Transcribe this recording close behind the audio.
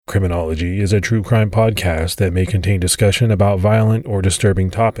Criminology is a true crime podcast that may contain discussion about violent or disturbing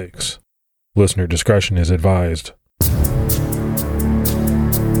topics. Listener discretion is advised.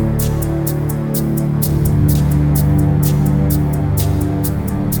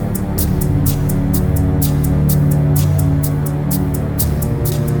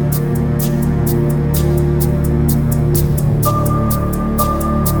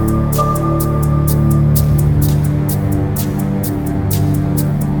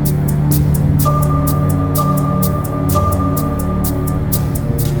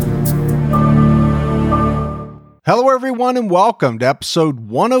 Hello, everyone, and welcome to episode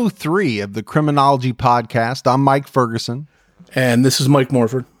 103 of the Criminology Podcast. I'm Mike Ferguson. And this is Mike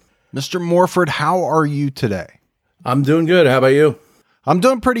Morford. Mr. Morford, how are you today? I'm doing good. How about you? I'm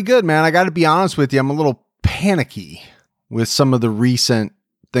doing pretty good, man. I got to be honest with you. I'm a little panicky with some of the recent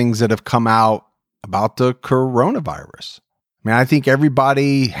things that have come out about the coronavirus. I mean, I think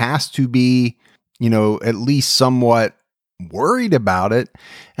everybody has to be, at least somewhat worried about it.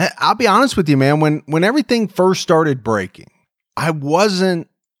 I'll be honest with you, man. When everything first started breaking, I wasn't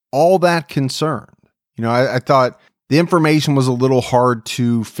all that concerned. I thought the information was a little hard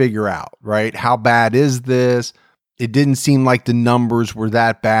to figure out, right? How bad is this? It didn't seem like the numbers were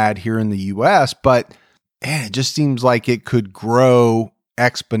that bad here in the US, but it just seems like it could grow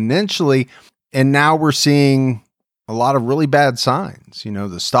exponentially. And now we're seeing a lot of really bad signs.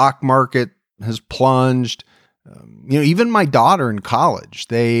 The stock market has plunged. Even my daughter in college,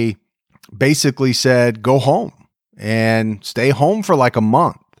 they basically said, go home and stay home for like a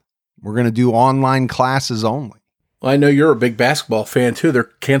month. We're going to do online classes only. Well, I know you're a big basketball fan too. They're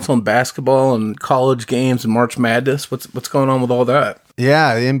canceling basketball and college games and March Madness. What's going on with all that?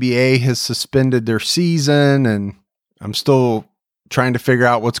 Yeah, the NBA has suspended their season, and I'm still trying to figure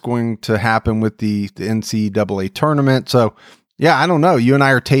out what's going to happen with the NCAA tournament. So yeah, I don't know. You and I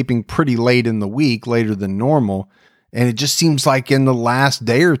are taping pretty late in the week, later than normal. And it just seems like in the last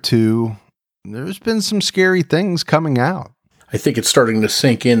day or two, there's been some scary things coming out. I think it's starting to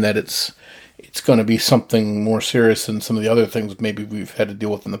sink in that it's going to be something more serious than some of the other things maybe we've had to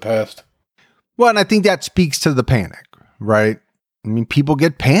deal with in the past. Well, and I think that speaks to the panic, right? I mean, people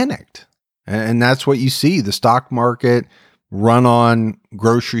get panicked. And that's what you see. The stock market, run on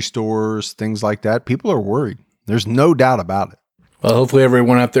grocery stores, things like that. People are worried. There's no doubt about it. Well, hopefully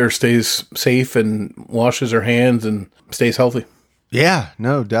everyone out there stays safe and washes their hands and stays healthy. Yeah,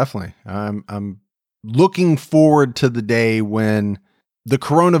 no, definitely. I'm looking forward to the day when the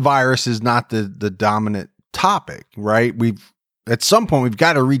coronavirus is not the dominant topic, right? At some point we've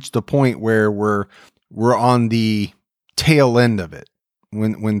got to reach the point where we're on the tail end of it,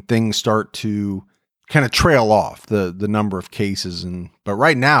 when things start to kind of trail off the number of cases, but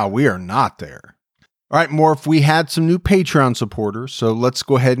right now we are not there. All right, Morph, we had some new Patreon supporters, so let's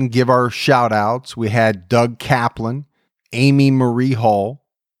go ahead and give our shout outs. We had Doug Kaplan, Amy Marie Hall,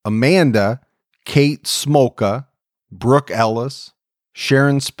 Amanda, Kate Smolka, Brooke Ellis,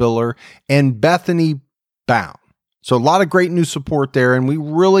 Sharon Spiller, and Bethany Bound. So a lot of great new support there, and we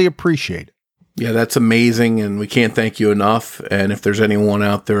really appreciate it. Yeah, that's amazing, and we can't thank you enough. And if there's anyone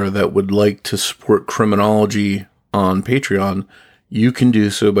out there that would like to support Criminology on Patreon, you can do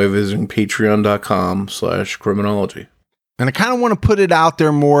so by visiting patreon.com/criminology. And I kind of want to put it out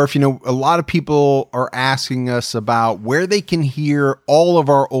there more. If a lot of people are asking us about where they can hear all of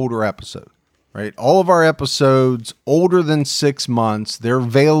our older episodes, right? All of our episodes older than 6 months, they're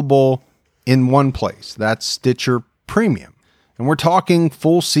available in one place. That's Stitcher Premium. And we're talking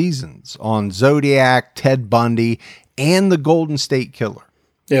full seasons on Zodiac, Ted Bundy, and the Golden State Killer.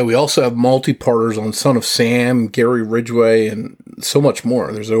 Yeah, we also have multi-parters on Son of Sam, Gary Ridgway, and so much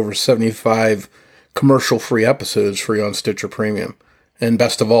more. There's over 75 commercial-free episodes free on Stitcher Premium. And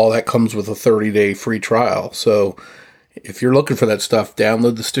best of all, that comes with a 30-day free trial. So if you're looking for that stuff,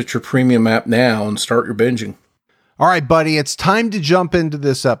 download the Stitcher Premium app now and start your binging. All right, buddy, it's time to jump into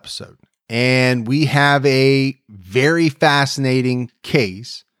this episode. And we have a very fascinating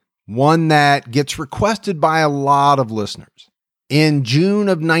case, one that gets requested by a lot of listeners. In June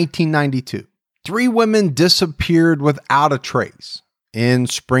of 1992, 3 women disappeared without a trace in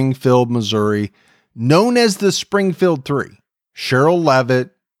Springfield, Missouri, known as the Springfield Three. Cheryl Levitt,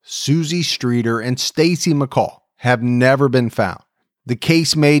 Susie Streeter, and Stacy McCall have never been found. The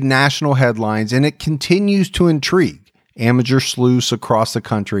case made national headlines, and it continues to intrigue amateur sleuths across the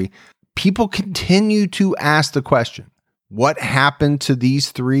country. People continue to ask the question, what happened to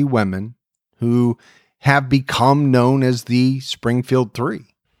these 3 women who have become known as the Springfield Three?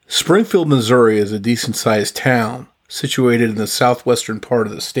 Springfield, Missouri is a decent-sized town situated in the southwestern part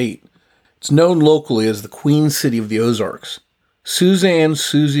of the state. It's known locally as the Queen City of the Ozarks. Suzanne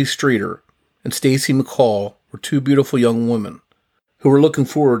Susie Streeter and Stacy McCall were two beautiful young women who were looking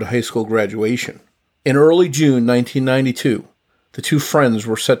forward to high school graduation. In early June 1992, the two friends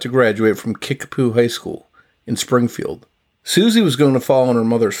were set to graduate from Kickapoo High School in Springfield. Susie was going to follow in her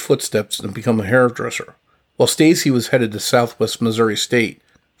mother's footsteps and become a hairdresser, while Stacy was headed to Southwest Missouri State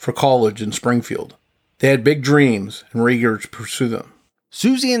for college in Springfield. They had big dreams and were eager to pursue them.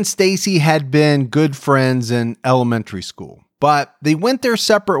 Susie and Stacy had been good friends in elementary school, but they went their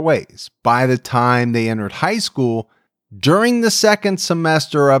separate ways. By the time they entered high school, during the second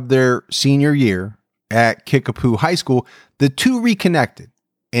semester of their senior year at Kickapoo High School, the two reconnected,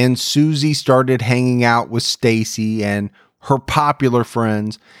 and Susie started hanging out with Stacy and her popular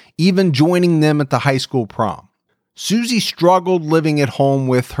friends, even joining them at the high school prom. Susie struggled living at home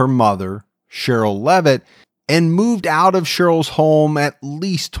with her mother, Cheryl Levitt, and moved out of Cheryl's home at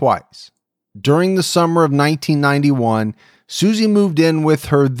least twice. During the summer of 1991, Susie moved in with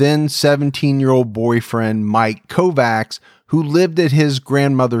her then 17-year-old boyfriend, Mike Kovacs, who lived at his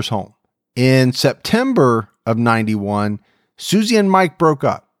grandmother's home. In September of 91, Susie and Mike broke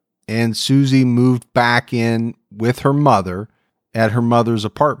up, and Susie moved back in with her mother at her mother's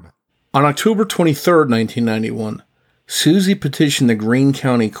apartment. On October 23, 1991, Susie petitioned the Greene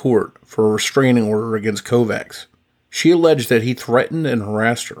County Court for a restraining order against Kovacs. She alleged that he threatened and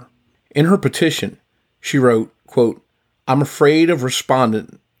harassed her. In her petition, she wrote, quote, "I'm afraid of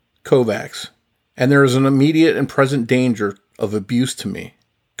respondent Kovacs, and there is an immediate and present danger of abuse to me."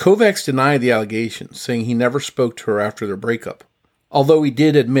 Kovacs denied the allegations, saying he never spoke to her after their breakup, although he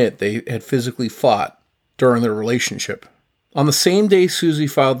did admit they had physically fought during their relationship. On the same day Susie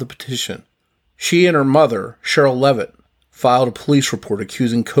filed the petition, she and her mother, Cheryl Levitt, filed a police report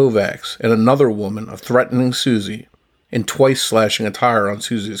accusing Kovacs and another woman of threatening Susie and twice slashing a tire on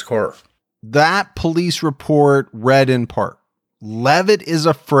Susie's car. That police report read in part, "Levitt is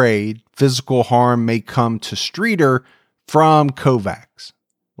afraid physical harm may come to Streeter from Kovacs,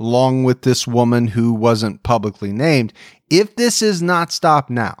 along with this woman who wasn't publicly named. If this is not stopped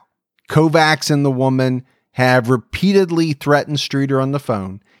now, Kovacs and the woman have repeatedly threatened Streeter on the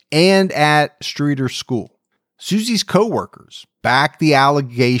phone and at Streeter's school. Susie's coworkers backed the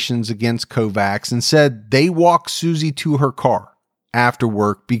allegations against Kovacs and said they walked Susie to her car after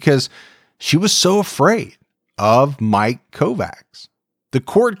work because she was so afraid of Mike Kovacs. The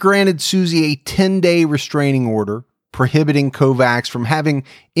court granted Susie a 10-day restraining order prohibiting Kovacs from having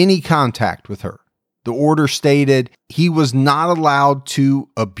any contact with her. The order stated he was not allowed to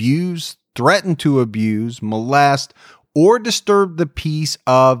abuse, threaten to abuse, molest, or disturb the peace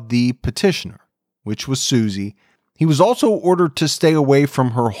of the petitioner, which was Susie. He was also ordered to stay away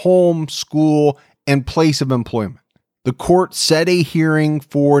from her home, school, and place of employment. The court set a hearing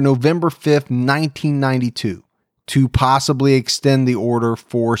for November 5th, 1992, to possibly extend the order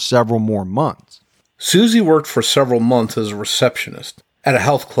for several more months. Susie worked for several months as a receptionist at a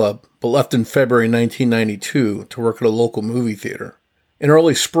health club, but left in February 1992 to work at a local movie theater. In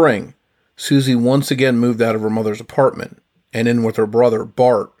early spring, Susie once again moved out of her mother's apartment and in with her brother,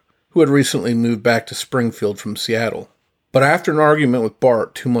 Bart, who had recently moved back to Springfield from Seattle. But after an argument with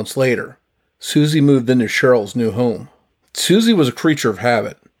Bart 2 months later, Susie moved into Cheryl's new home. Susie was a creature of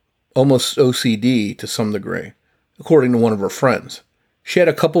habit, almost OCD to some degree, according to one of her friends. She had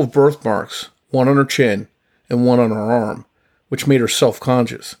a couple of birthmarks, one on her chin and one on her arm, which made her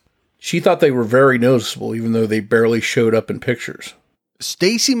self-conscious. She thought they were very noticeable, even though they barely showed up in pictures.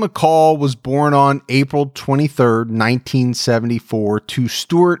 Stacy McCall was born on April 23rd, 1974, to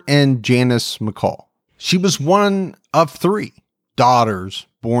Stuart and Janice McCall. She was one of 3 daughters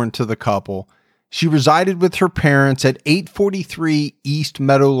born to the couple. She resided with her parents at 843 East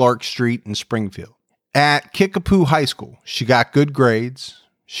Meadowlark Street in Springfield. At Kickapoo High School, she got good grades.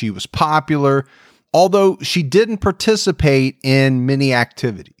 She was popular, although she didn't participate in many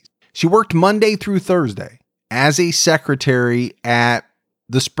activities. She worked Monday through Thursday as a secretary at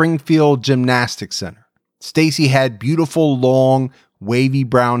the Springfield Gymnastics Center. Stacy had beautiful, long, wavy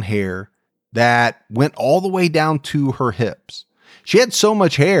brown hair that went all the way down to her hips. She had so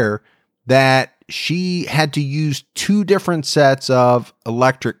much hair that she had to use 2 different sets of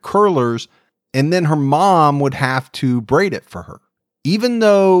electric curlers, and then her mom would have to braid it for her. Even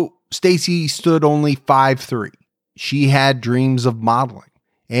though Stacy stood only 5'3", she had dreams of modeling,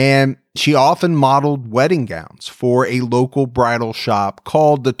 and she often modeled wedding gowns for a local bridal shop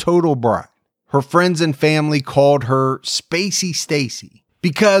called the Total Bride. Her friends and family called her Spacey Stacy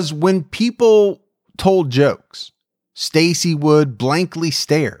because when people told jokes, Stacy would blankly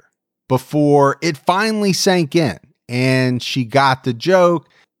stare before it finally sank in and she got the joke.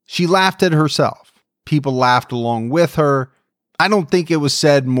 She laughed at herself. People laughed along with her. I don't think it was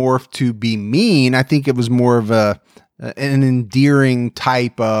said more to be mean. I think it was more of an endearing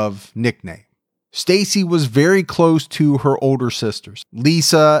type of nickname. Stacy was very close to her older sisters,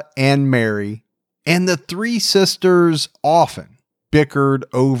 Lisa and Mary, and the three sisters often bickered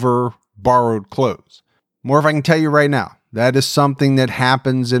over borrowed clothes. More if I can tell you right now, that is something that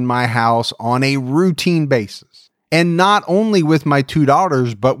happens in my house on a routine basis. And not only with my two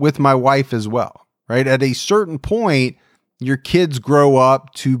daughters, but with my wife as well, right? At a certain point, your kids grow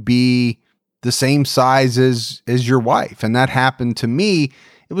up to be the same size as your wife. And that happened to me.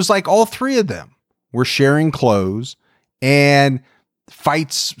 It was like all three of them were sharing clothes and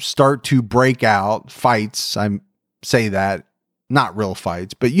fights start to break out. Fights, I say that, not real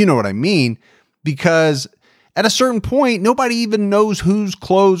fights, but you know what I mean. Because at a certain point, nobody even knows whose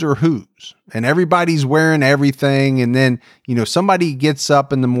clothes are whose. And everybody's wearing everything. And then, somebody gets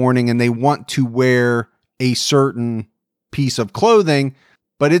up in the morning and they want to wear a certain piece of clothing,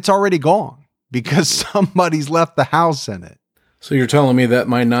 but it's already gone because somebody's left the house in it. So you're telling me that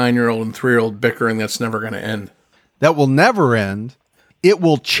my 9-year-old and 3-year-old bickering, that's never going to end? That will never end. It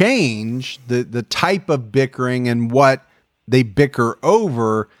will change the type of bickering and what they bicker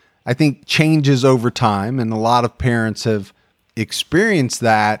over, I think changes over time. And a lot of parents have experienced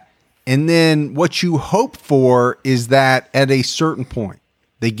that. And then what you hope for is that at a certain point,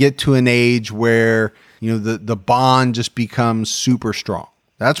 they get to an age where, the bond just becomes super strong.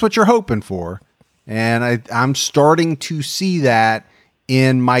 That's what you're hoping for. And I'm starting to see that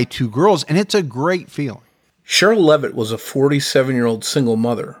in my two girls, and it's a great feeling. Cheryl Levitt was a 47-year-old single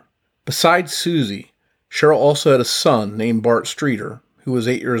mother. Besides Susie, Cheryl also had a son named Bart Streeter, who was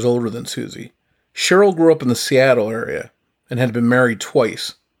 8 years older than Susie. Cheryl grew up in the Seattle area and had been married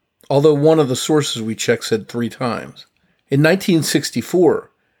twice, although one of the sources we checked said 3 times. In 1964,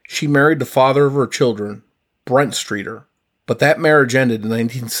 she married the father of her children, Brent Streeter, but that marriage ended in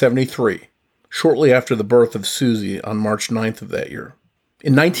 1973, shortly after the birth of Susie on March 9th of that year.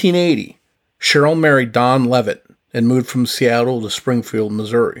 In 1980, Cheryl married Don Levitt and moved from Seattle to Springfield,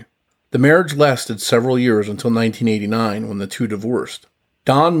 Missouri. The marriage lasted several years until 1989 when the two divorced.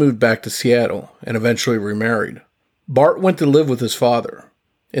 Don moved back to Seattle and eventually remarried. Bart went to live with his father.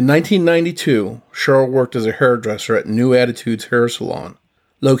 In 1992, Cheryl worked as a hairdresser at New Attitudes Hair Salon,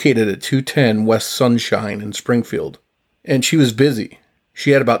 located at 210 West Sunshine in Springfield. And she was busy.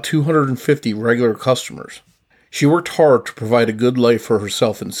 She had about 250 regular customers. She worked hard to provide a good life for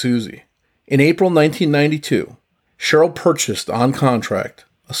herself and Susie. In April 1992, Cheryl purchased, on contract,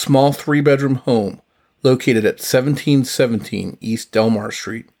 a small 3-bedroom home located at 1717 East Delmar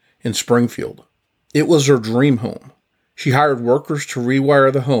Street in Springfield. It was her dream home. She hired workers to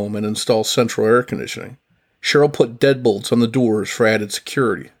rewire the home and install central air conditioning. Cheryl put deadbolts on the doors for added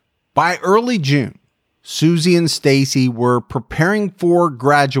security. By early June, Susie and Stacy were preparing for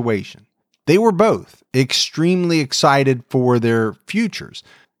graduation. They were both extremely excited for their futures.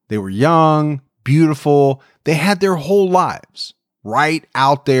 They were young, beautiful. They had their whole lives right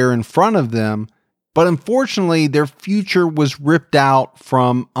out there in front of them. But unfortunately, their future was ripped out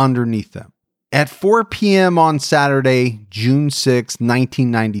from underneath them. At 4 p.m. on Saturday, June 6,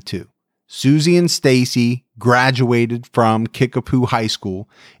 1992, Susie and Stacy graduated from Kickapoo High School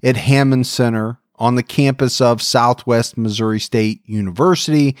at Hammond Center on the campus of Southwest Missouri State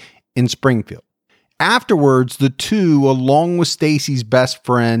University in Springfield. Afterwards, the two, along with Stacy's best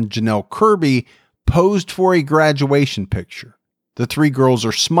friend, Janelle Kirby, posed for a graduation picture. The 3 girls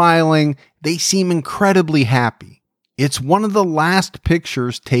are smiling. They seem incredibly happy. It's one of the last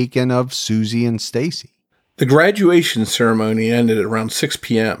pictures taken of Susie and Stacy. The graduation ceremony ended at around 6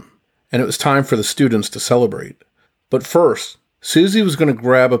 p.m., and it was time for the students to celebrate. But first, Susie was going to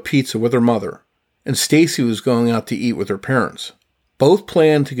grab a pizza with her mother, and Stacy was going out to eat with her parents. Both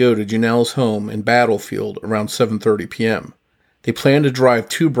planned to go to Janelle's home in Battlefield around 7:30 p.m. They planned to drive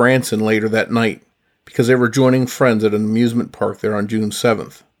to Branson later that night because they were joining friends at an amusement park there on June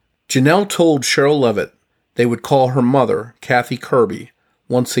 7th. Janelle told Cheryl Levitt they would call her mother, Kathy Kirby,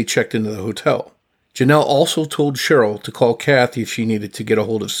 once they checked into the hotel. Janelle also told Cheryl to call Kathy if she needed to get a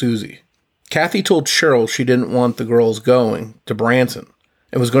hold of Susie. Kathy told Cheryl she didn't want the girls going to Branson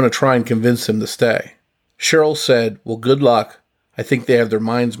and was going to try and convince them to stay. Cheryl said, "Well, good luck. I think they have their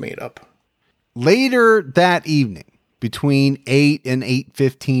minds made up." Later that evening, between 8 and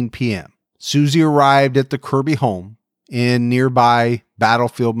 8:15 p.m., Susie arrived at the Kirby home in nearby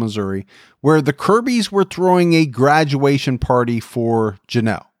Battlefield, Missouri, where the Kirbys were throwing a graduation party for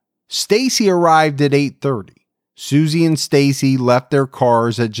Janelle. Stacy arrived at 8:30. Susie and Stacy left their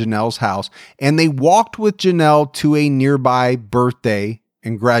cars at Janelle's house, and they walked with Janelle to a nearby birthday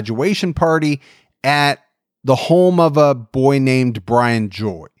and graduation party at the home of a boy named Brian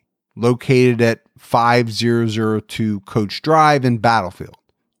Joy, located at 5002 Coach Drive in Battlefield.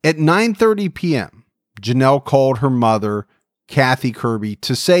 At 9:30 p.m., Janelle called her mother, Kathy Kirby,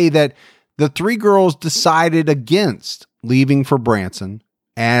 to say that the three girls decided against leaving for Branson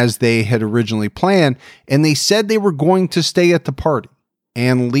as they had originally planned, and they said they were going to stay at the party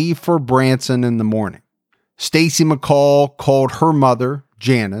and leave for Branson in the morning. Stacy McCall called her mother,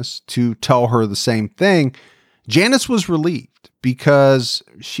 Janice, to tell her the same thing. Janice was relieved because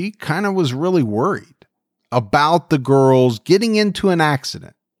she kind of was really worried about the girls getting into an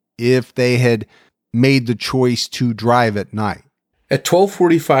accident if they had made the choice to drive at night. At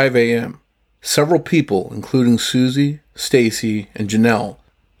 12:45 a.m., several people, including Susie, Stacy, and Janelle,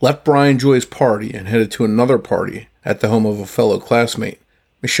 left Brian Joy's party and headed to another party at the home of a fellow classmate,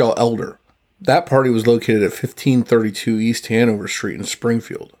 Michelle Elder. That party was located at 1532 East Hanover Street in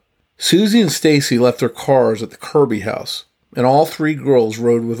Springfield. Susie and Stacy left their cars at the Kirby house, and all three girls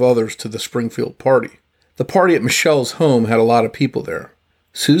rode with others to the Springfield party. The party at Michelle's home had a lot of people there.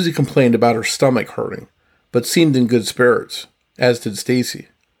 Susie complained about her stomach hurting, but seemed in good spirits, as did Stacy.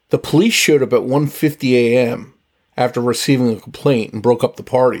 The police showed up at 1:50 a.m. after receiving a complaint and broke up the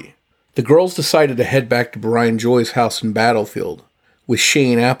party. The girls decided to head back to Brian Joy's house in Battlefield with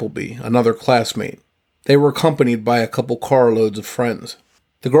Shane Appleby, another classmate. They were accompanied by a couple carloads of friends.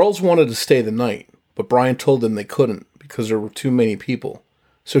 The girls wanted to stay the night, but Brian told them they couldn't because there were too many people.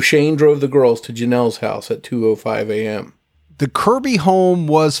 So Shane drove the girls to Janelle's house at 2:05 a.m. The Kirby home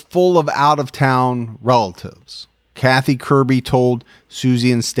was full of out-of-town relatives. Kathy Kirby told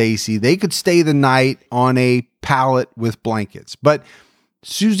Susie and Stacy they could stay the night on a pallet with blankets, but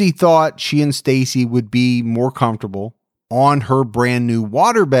Susie thought she and Stacy would be more comfortable on her brand new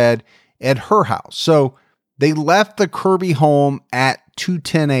waterbed at her house. So they left the Kirby home at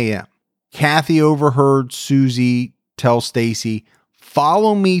 2:10 a.m. Kathy overheard Susie tell Stacy,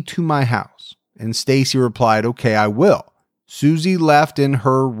 "Follow me to my house." And Stacy replied, "Okay, I will." Susie left in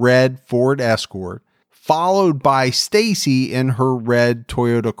her red Ford Escort, followed by Stacy in her red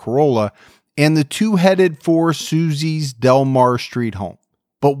Toyota Corolla, and the two headed for Susie's Delmar Street home.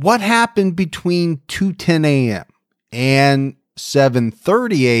 But what happened between 2:10 a.m. and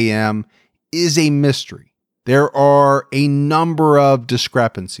 7:30 a.m. is a mystery. There are a number of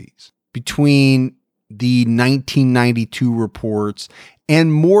discrepancies between the 1992 reports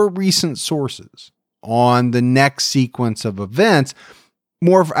and more recent sources on the next sequence of events.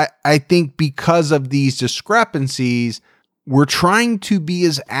 I think because of these discrepancies, we're trying to be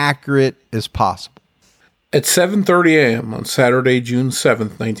as accurate as possible. At 7:30 a.m. on Saturday, June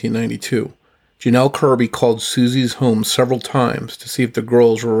 7th, 1992, Janelle Kirby called Susie's home several times to see if the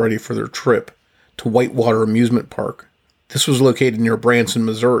girls were ready for their trip to Whitewater Amusement Park. This was located near Branson,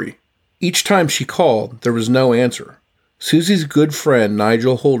 Missouri. Each time she called, there was no answer. Susie's good friend,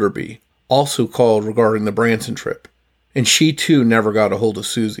 Nigel Holderby, also called regarding the Branson trip, and she too never got a hold of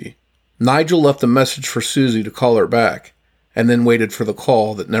Susie. Nigel left a message for Susie to call her back, and then waited for the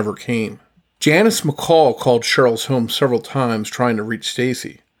call that never came. Janice McCall called Cheryl's home several times trying to reach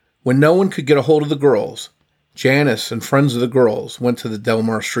Stacy. When no one could get a hold of the girls, Janice and friends of the girls went to the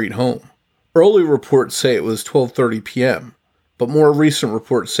Delmar Street home. Early reports say it was 12:30 p.m., but more recent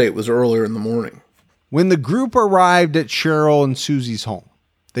reports say it was earlier in the morning. When the group arrived at Cheryl and Susie's home,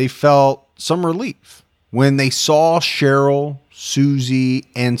 they felt some relief when they saw Cheryl, Susie,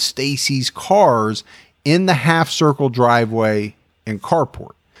 and Stacy's cars in the half-circle driveway and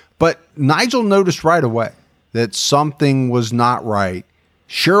carport. But Nigel noticed right away that something was not right.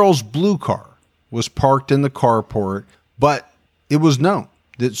 Cheryl's blue car was parked in the carport, but it was known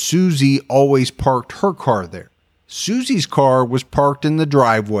that Susie always parked her car there. Susie's car was parked in the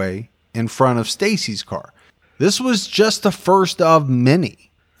driveway in front of Stacy's car. This was just the first of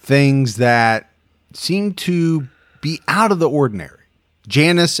many things that seemed to be out of the ordinary.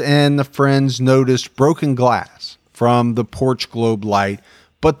 Janice and the friends noticed broken glass from the porch globe light,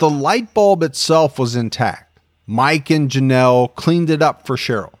 but the light bulb itself was intact. Mike and Janelle cleaned it up for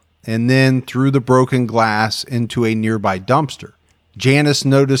Cheryl and then threw the broken glass into a nearby dumpster. Janice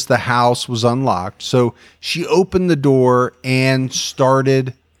noticed the house was unlocked, so she opened the door and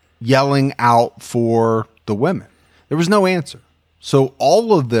started yelling out for the women. There was no answer, so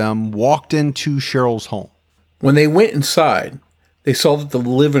all of them walked into Cheryl's home. When they went inside, they saw that the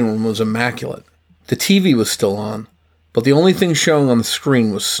living room was immaculate. The TV was still on, but the only thing showing on the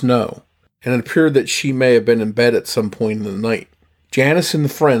screen was snow, and it appeared that she may have been in bed at some point in the night. Janice and the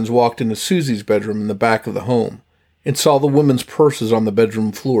friends walked into Susie's bedroom in the back of the home and saw the women's purses on the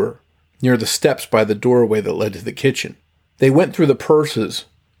bedroom floor, near the steps by the doorway that led to the kitchen. They went through the purses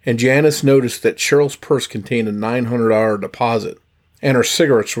and Janice noticed that Cheryl's purse contained a $900 deposit, and her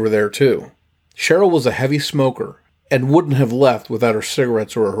cigarettes were there too. Cheryl was a heavy smoker and wouldn't have left without her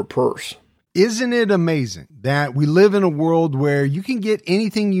cigarettes or her purse. Isn't it amazing that we live in a world where you can get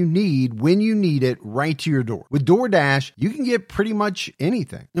anything you need when you need it right to your door? With DoorDash, you can get pretty much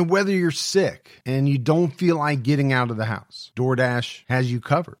anything. And whether you're sick and you don't feel like getting out of the house, DoorDash has you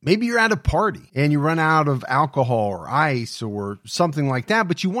covered. Maybe you're at a party and you run out of alcohol or ice or something like that,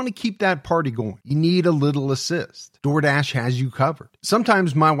 but you want to keep that party going. You need a little assist. DoorDash has you covered.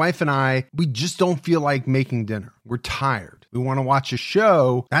 Sometimes my wife and I, we just don't feel like making dinner. We're tired. We want to watch a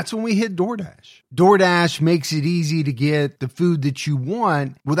show. That's when we hit DoorDash. DoorDash makes it easy to get the food that you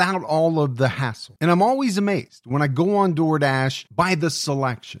want without all of the hassle. And I'm always amazed when I go on DoorDash by the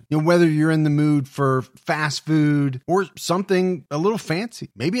selection. Whether you're in the mood for fast food or something a little fancy,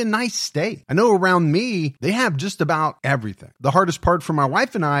 maybe a nice steak. I know around me, they have just about everything. The hardest part for my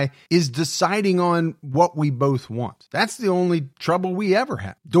wife and I is deciding on what we both want. That's the only trouble we ever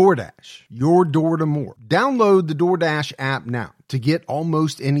have. DoorDash, your door to more. Download the DoorDash app now to get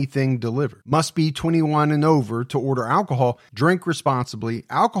almost anything delivered. Must be 21 and over to order alcohol. Drink responsibly.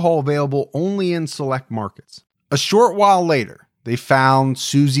 Alcohol available only in select markets. A short while later, they found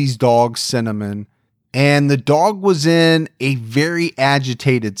Susie's dog, Cinnamon, and the dog was in a very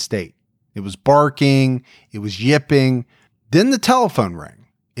agitated state. It was barking. It was yipping. Then the telephone rang,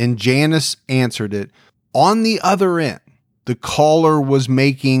 and Janice answered it. On the other end, the caller was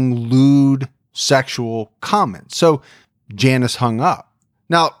making lewd sexual comments. So Janice hung up.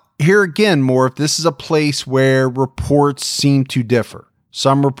 Now, here again, Morph, this is a place where reports seem to differ.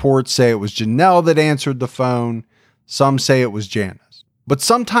 Some reports say it was Janelle that answered the phone. Some say it was Janice. But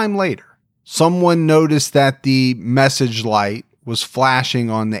sometime later, someone noticed that the message light was flashing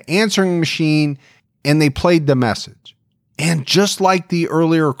on the answering machine, and they played the message. And just like the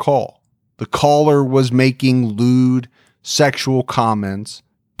earlier call, the caller was making lewd sexual comments,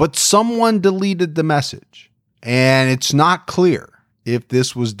 but someone deleted the message. And it's not clear if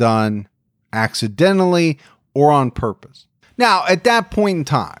this was done accidentally or on purpose. Now, at that point in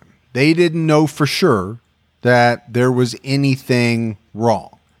time, they didn't know for sure that there was anything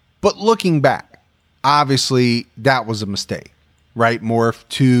wrong. But looking back, obviously that was a mistake, right, Morph,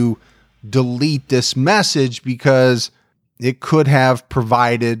 to delete this message because it could have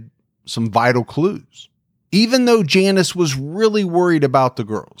provided some vital clues. Even though Janice was really worried about the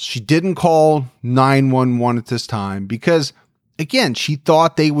girls, she didn't call 911 at this time because, again, she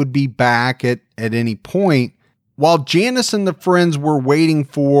thought they would be back at any point while Janice and the friends were waiting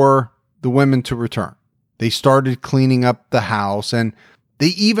for the women to return. They started cleaning up the house, and they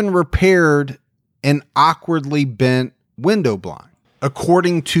even repaired an awkwardly bent window blind,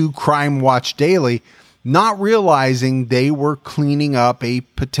 according to Crime Watch Daily, not realizing they were cleaning up a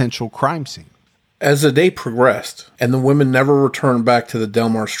potential crime scene. As the day progressed and the women never returned back to the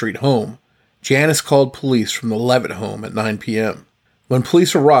Delmar Street home, Janice called police from the Levitt home at 9 p.m. When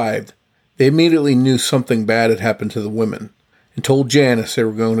police arrived, they immediately knew something bad had happened to the women and told Janice they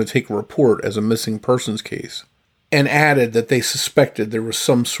were going to take a report as a missing persons case, and added that they suspected there was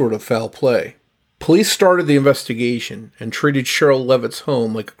some sort of foul play. Police started the investigation and treated Cheryl Levitt's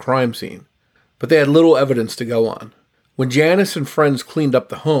home like a crime scene, but they had little evidence to go on. When Janice and friends cleaned up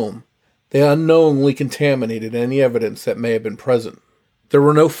the home, they unknowingly contaminated any evidence that may have been present. There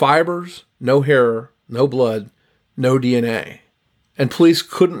were no fibers, no hair, no blood, no DNA. And police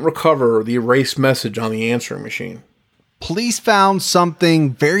couldn't recover the erased message on the answering machine. Police found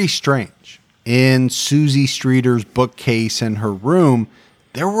something very strange. In Susie Streeter's bookcase in her room,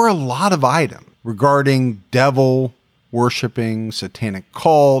 there were a lot of items regarding devil worshipping, satanic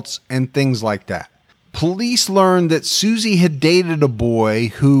cults, and things like that. Police learned that Susie had dated a boy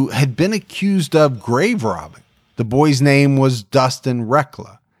who had been accused of grave robbing. The boy's name was Dustin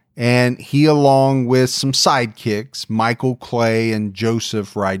Rekla, and he, along with some sidekicks, Michael Clay and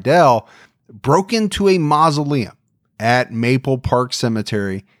Joseph Rydell, broke into a mausoleum at Maple Park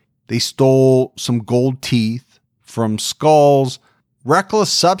Cemetery. They stole some gold teeth from skulls. Rekla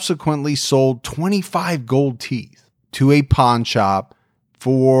subsequently sold 25 gold teeth to a pawn shop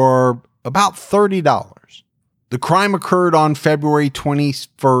for about $30. The crime occurred on February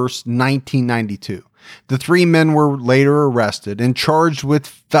 21st, 1992. The three men were later arrested and charged with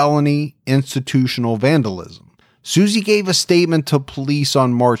felony institutional vandalism. Susie gave a statement to police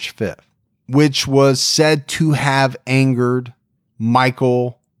on March 5th, which was said to have angered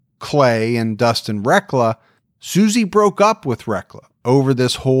Michael Clay and Dustin Rekla. Susie broke up with Rekla over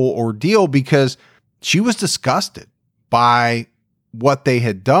this whole ordeal because she was disgusted by what they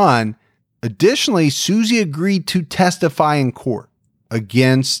had done. Additionally, Susie agreed to testify in court,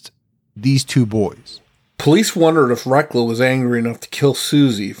 against these two boys. Police wondered if Reckler was angry enough to kill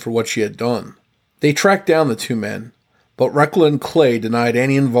Susie for what she had done. They tracked down the two men, but Reckler and Clay denied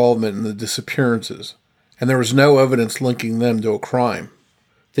any involvement in the disappearances, and there was no evidence linking them to a crime.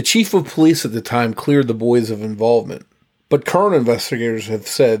 The chief of police at the time cleared the boys of involvement, but current investigators have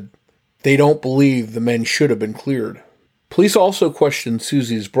said they don't believe the men should have been cleared. Police also questioned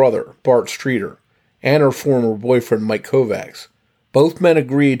Susie's brother, Bart Streeter, and her former boyfriend, Mike Kovacs. Both men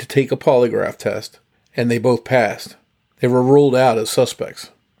agreed to take a polygraph test, and they both passed. They were ruled out as suspects.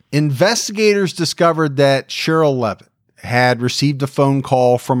 Investigators discovered that Cheryl Levitt had received a phone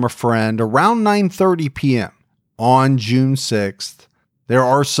call from a friend around 9:30 p.m. on June 6th. There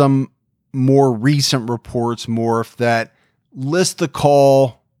are some more recent reports, Morph, that list the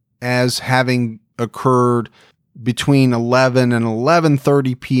call as having occurred between 11 and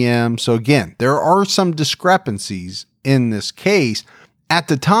 11:30 p.m. So again, there are some discrepancies in this case. At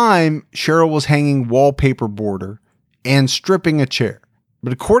the time, Cheryl was hanging wallpaper border and stripping a chair.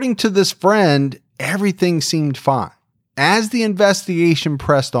 But according to this friend, everything seemed fine. As the investigation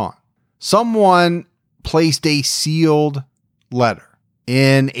pressed on, someone placed a sealed letter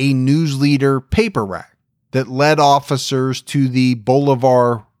in a newsleader paper rack that led officers to the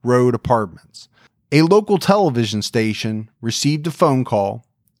Bolivar Road apartments. A local television station received a phone call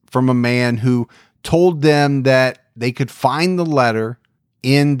from a man who told them that they could find the letter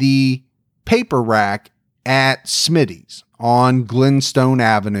in the paper rack at Smitty's on Glenstone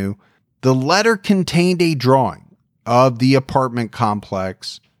Avenue. The letter contained a drawing of the apartment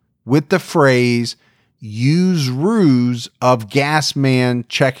complex with the phrase, "Use ruse of gas man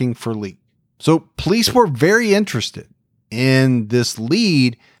checking for leak." So police were very interested in this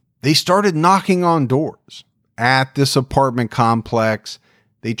lead. They started knocking on doors at this apartment complex.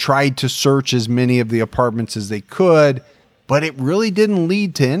 They tried to search as many of the apartments as they could, but it really didn't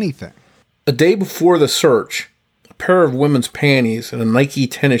lead to anything. A day before the search, a pair of women's panties and a Nike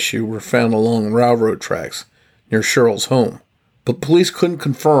tennis shoe were found along railroad tracks near Cheryl's home, but police couldn't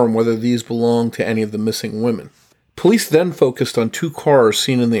confirm whether these belonged to any of the missing women. Police then focused on two cars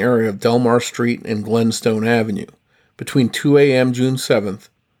seen in the area of Delmar Street and Glenstone Avenue between 2 a.m. June 7th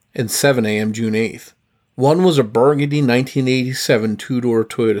and 7 a.m. June 8th. One was a burgundy 1987 two-door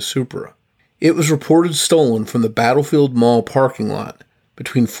Toyota Supra. It was reported stolen from the Battlefield Mall parking lot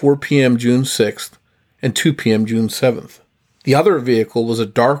between 4 p.m. June 6th and 2 p.m. June 7th. The other vehicle was a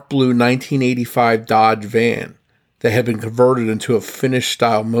dark blue 1985 Dodge van that had been converted into a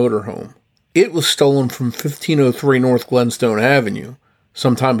Finnish-style motorhome. It was stolen from 1503 North Glenstone Avenue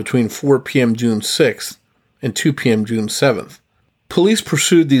sometime between 4 p.m. June 6th and 2 p.m. June 7th. Police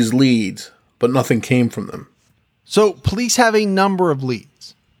pursued these leads, but nothing came from them. So police have a number of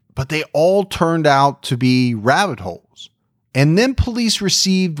leads, but they all turned out to be rabbit holes. And then police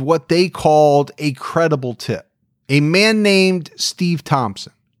received what they called a credible tip. A man named Steve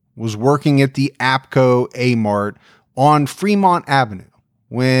Thompson was working at the APCO A-Mart on Fremont Avenue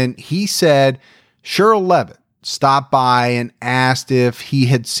when he said Cheryl Levitt stopped by and asked if he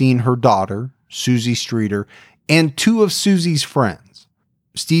had seen her daughter, Susie Streeter, and two of Susie's friends.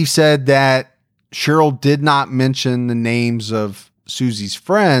 Steve said that Cheryl did not mention the names of Susie's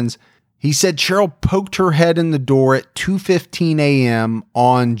friends. He said Cheryl poked her head in the door at 2:15 a.m.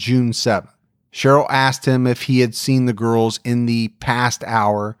 on June 7th. Cheryl asked him if he had seen the girls in the past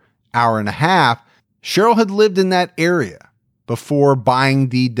hour and a half. Cheryl had lived in that area before buying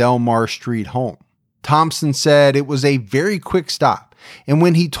the Delmar Street home. Thompson said it was a very quick stop, and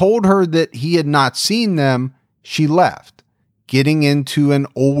when he told her that he had not seen them, she left, getting into an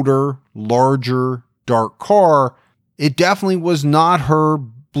older, larger, dark car. It definitely was not her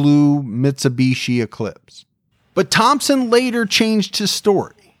blue Mitsubishi Eclipse. But Thompson later changed his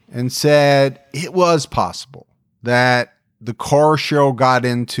story and said it was possible that the car Cheryl got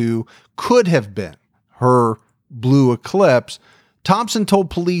into could have been her blue Eclipse. Thompson told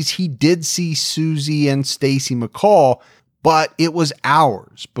police he did see Susie and Stacy McCall, but it was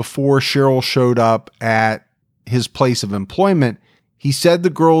hours before Cheryl showed up at his place of employment. He said the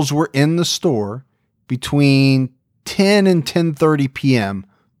girls were in the store between 10 and 10:30 p.m.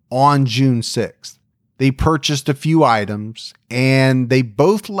 on June 6th. They purchased a few items and they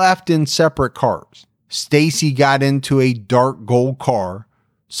both left in separate cars. Stacy got into a dark gold car,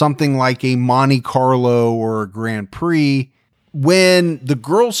 something like a Monte Carlo or a Grand Prix. When the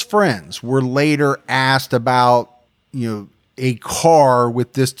girls' friends were later asked about, a car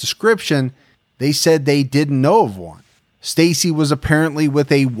with this description, they said they didn't know of one. Stacy was apparently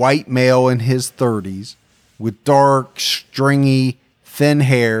with a white male in his 30s with dark, stringy, thin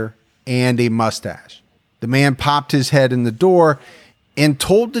hair and a mustache. The man popped his head in the door and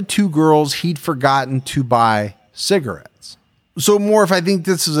told the two girls he'd forgotten to buy cigarettes. So, Morph, I think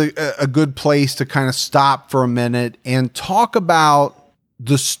this is a good place to kind of stop for a minute and talk about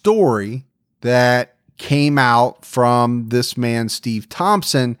the story that came out from this man, Steve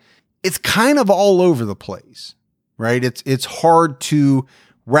Thompson. It's kind of all over the place, right? It's hard to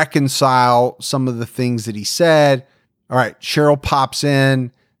reconcile some of the things that he said. All right, Cheryl pops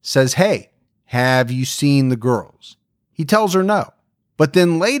in, says, "Hey, have you seen the girls?" He tells her no, but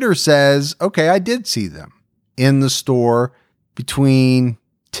then later says, "Okay, I did see them in the store between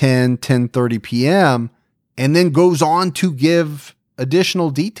 10:30 p.m., and then goes on to give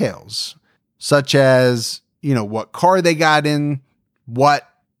additional details, such as, what car they got in, what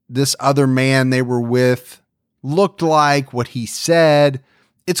this other man they were with looked like, what he said.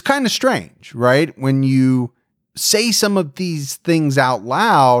 It's kind of strange, right? When you say some of these things out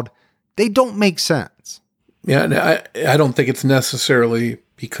loud, they don't make sense. Yeah, and I don't think it's necessarily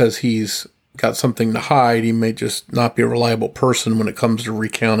because he's got something to hide. He may just not be a reliable person when it comes to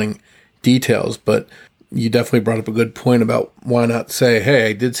recounting details. But you definitely brought up a good point about why not say, "Hey,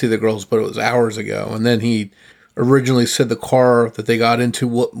 I did see the girls, but it was hours ago." And then he originally said the car that they got into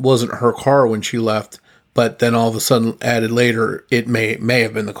wasn't her car when she left, but then all of a sudden added later it may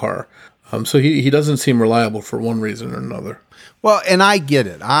have been the car. So he doesn't seem reliable for one reason or another. Well, and I get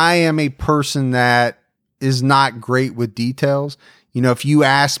it. I am a person that is not great with details. If you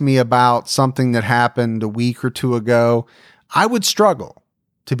ask me about something that happened a week or two ago, I would struggle,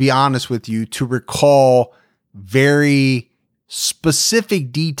 to be honest with you, to recall very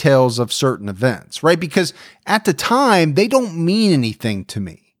specific details of certain events, right? Because at the time, they don't mean anything to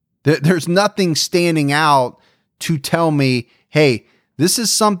me. There's nothing standing out to tell me, hey, this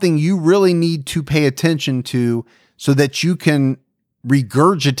is something you really need to pay attention to so that you can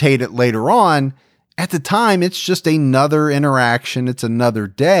regurgitate it later on. At the time, it's just another interaction. It's another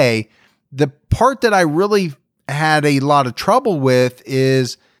day. The part that I really had a lot of trouble with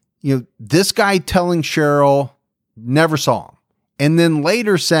is, this guy telling Cheryl never saw him, and then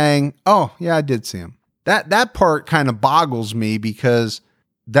later saying, "Oh, yeah, I did see him." That part kind of boggles me, because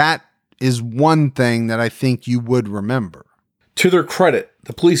that is one thing that I think you would remember. To their credit,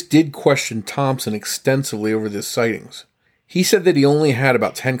 the police did question Thompson extensively over these sightings. He said that he only had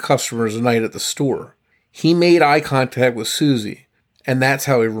about 10 customers a night at the store. He made eye contact with Susie, and that's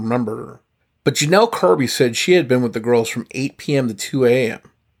how he remembered her. But Janelle Kirby said she had been with the girls from 8 p.m. to 2 a.m.,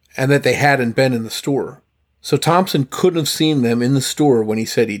 and that they hadn't been in the store. So Thompson couldn't have seen them in the store when he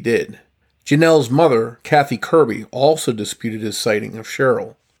said he did. Janelle's mother, Kathy Kirby, also disputed his sighting of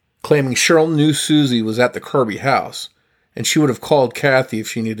Cheryl, claiming Cheryl knew Susie was at the Kirby house, and she would have called Kathy if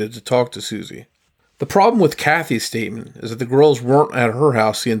she needed to talk to Susie. The problem with Kathy's statement is that the girls weren't at her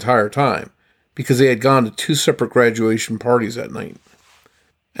house the entire time, because they had gone to 2 separate graduation parties that night.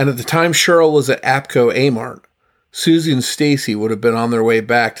 And at the time Cheryl was at APCO A-Mart, Susie and Stacy would have been on their way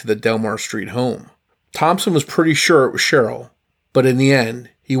back to the Delmar Street home. Thompson was pretty sure it was Cheryl, but in the end,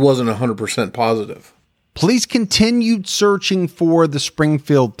 he wasn't 100% positive. Police continued searching for the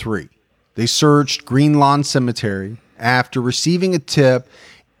Springfield Three. They searched Green Lawn Cemetery after receiving a tip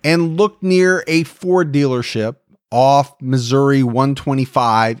and looked near a Ford dealership off Missouri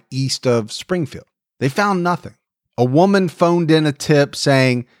 125 east of Springfield. They found nothing. A woman phoned in a tip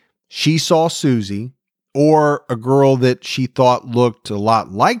saying she saw Susie, or a girl that she thought looked a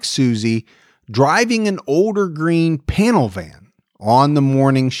lot like Susie, driving an older green panel van on the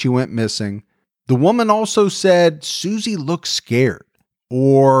morning she went missing. The woman also said Susie looked scared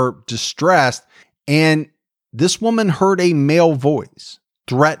or distressed, and this woman heard a male voice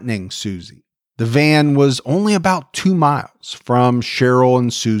threatening Susie. The van was only about 2 miles from Cheryl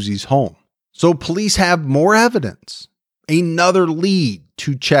and Susie's home. So police have more evidence, another lead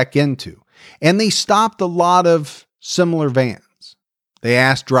to check into, and they stopped a lot of similar vans. They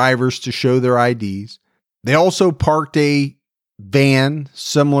asked drivers to show their IDs. They also parked a van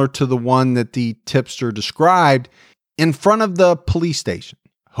similar to the one that the tipster described in front of the police station,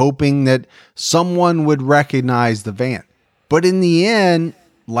 hoping that someone would recognize the van. But in the end,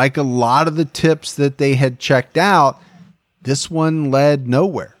 like a lot of the tips that they had checked out, this one led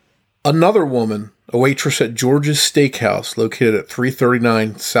nowhere. Another woman, a waitress at George's Steakhouse located at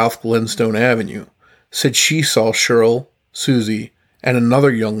 339 South Glenstone Avenue, said she saw Cheryl, Susie, and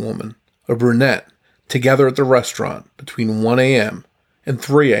another young woman, a brunette, together at the restaurant between 1 a.m. and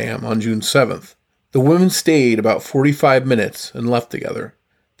 3 a.m. on June 7th. The women stayed about 45 minutes and left together.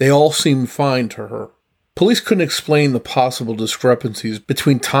 They all seemed fine to her. Police couldn't explain the possible discrepancies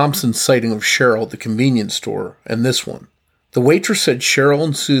between Thompson's sighting of Cheryl at the convenience store and this one. The waitress said Cheryl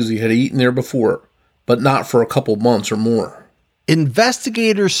and Susie had eaten there before, but not for a couple months or more.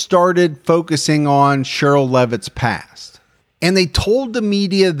 investigators started focusing on Cheryl Leavitt's past. And they told the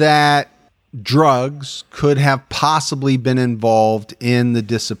media that drugs could have possibly been involved in the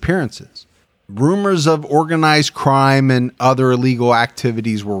disappearances. Rumors of organized crime and other illegal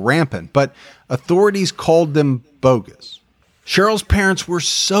activities were rampant, but authorities called them bogus. Cheryl's parents were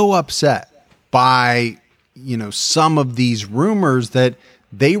so upset by, some of these rumors that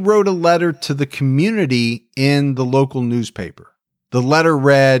they wrote a letter to the community in the local newspaper. The letter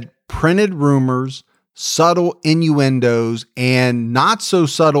read, "Printed rumors, subtle innuendos, and not so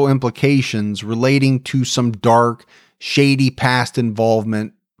subtle implications relating to some dark, shady past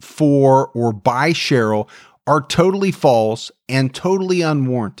involvement for or by Cheryl are totally false and totally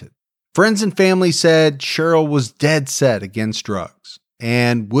unwarranted. Friends and family said Cheryl was dead set against drugs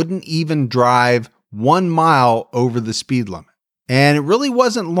and wouldn't even drive 1 mile over the speed limit." And it really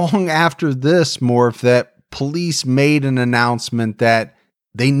wasn't long after this, Morph, that police made an announcement that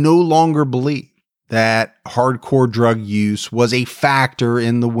they no longer believed that hardcore drug use was a factor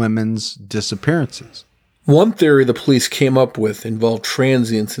in the women's disappearances. One theory the police came up with involved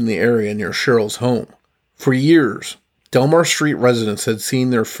transients in the area near Cheryl's home. For years, Delmar Street residents had seen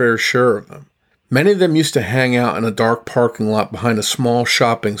their fair share of them. Many of them used to hang out in a dark parking lot behind a small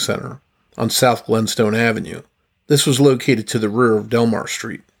shopping center on South Glenstone Avenue. This was located to the rear of Delmar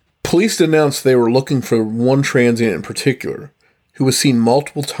Street. Police announced they were looking for one transient in particular, who was seen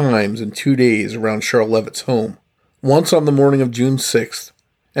multiple times in 2 days around Cheryl Leavitt's home, once on the morning of June 6th,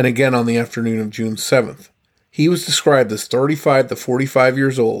 and again on the afternoon of June 7th. He was described as 35 to 45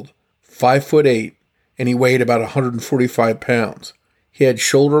 years old, 5'8", and he weighed about 145 pounds. He had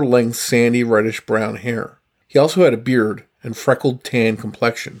shoulder-length, sandy, reddish-brown hair. He also had a beard and freckled tan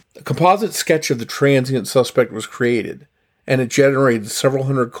complexion. A composite sketch of the transient suspect was created, and it generated several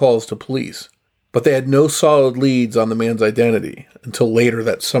hundred calls to police, but they had no solid leads on the man's identity until later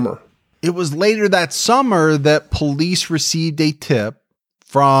that summer. It was later that summer that police received a tip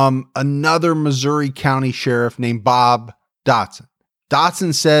from another Missouri County sheriff named Bob Dotson.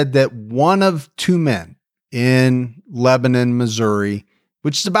 Dotson said that one of 2 men in Lebanon, Missouri,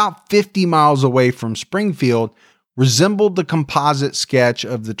 which is about 50 miles away from Springfield, resembled the composite sketch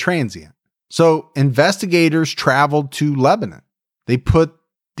of the transient. So investigators traveled to Lebanon. They put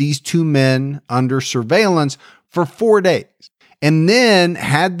these 2 men under surveillance for 4 days and then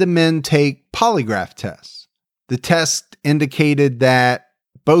had the men take polygraph tests. The test indicated that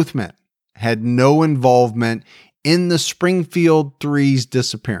both men had no involvement in the Springfield Three's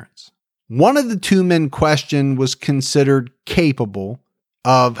disappearance. One of the 2 men questioned was considered capable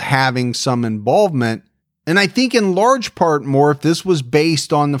of having some involvement, and I think in large part, more, if this was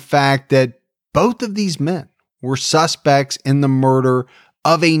based on the fact that both of these men were suspects in the murder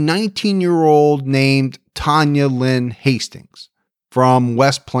of a 19-year-old named Tanya Lynn Hastings from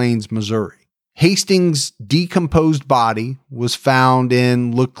West Plains, Missouri. Hastings' decomposed body was found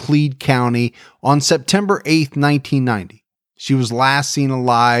in Laclede County on September 8, 1990. She was last seen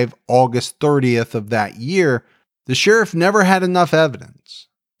alive August 30th of that year. The sheriff never had enough evidence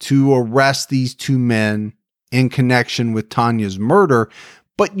to arrest these 2 men in connection with Tanya's murder,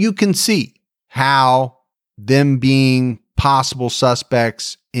 but you can see how them being possible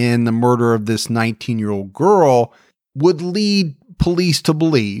suspects in the murder of this 19-year-old girl would lead police to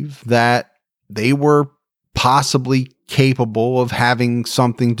believe that they were possibly capable of having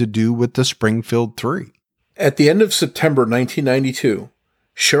something to do with the Springfield Three. At the end of September 1992,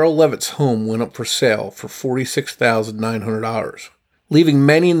 Cheryl Leavitt's home went up for sale for $46,900, leaving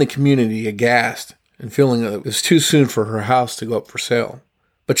many in the community aghast and feeling that it was too soon for her house to go up for sale.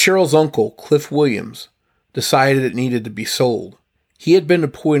 But Cheryl's uncle, Cliff Williams, decided it needed to be sold. He had been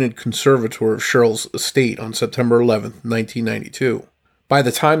appointed conservator of Cheryl's estate on September 11, 1992. By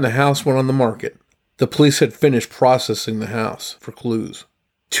the time the house went on the market, the police had finished processing the house for clues.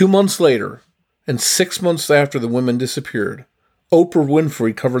 2 months later, and 6 months after the women disappeared, Oprah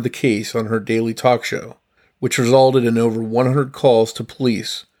Winfrey covered the case on her daily talk show, which resulted in over 100 calls to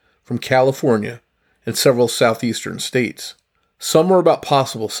police from California and several southeastern states. Some were about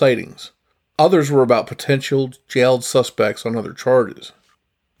possible sightings. Others were about potential jailed suspects on other charges.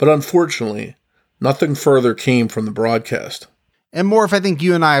 But unfortunately, nothing further came from the broadcast. And Morph, I think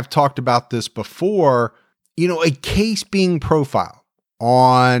you and I have talked about this before, a case being profiled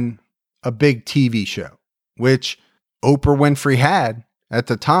on a big TV show, which Oprah Winfrey had at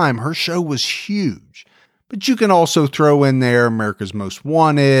the time. Her show was huge. But you can also throw in there America's Most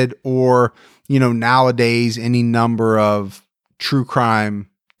Wanted or, nowadays any number of true crime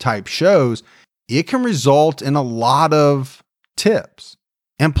type shows. It can result in a lot of tips.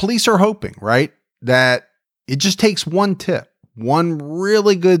 And police are hoping, right, that it just takes one tip one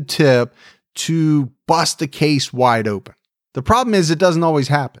really good tip to bust a case wide open. The problem is it doesn't always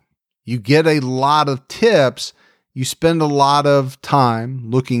happen. You get a lot of tips, you spend a lot of time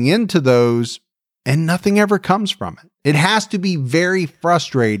looking into those, and nothing ever comes from it. It has to be very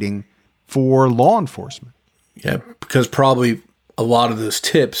frustrating for law enforcement. Yeah, because probably a lot of those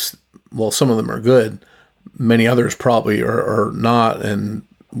tips, well, some of them are good. Many others probably are not and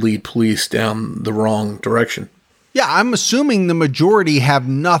lead police down the wrong direction. Yeah, I'm assuming the majority have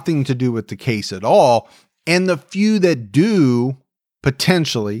nothing to do with the case at all. And the few that do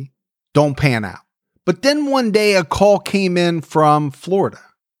potentially don't pan out. But then one day a call came in from Florida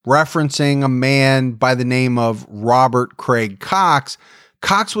referencing a man by the name of Robert Craig Cox.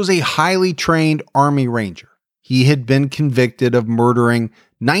 Cox was a highly trained Army Ranger. He had been convicted of murdering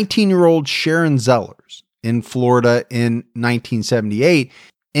 19-year-old Sharon Zellers in Florida in 1978,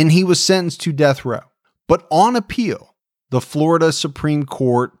 and he was sentenced to death row. But on appeal, the Florida Supreme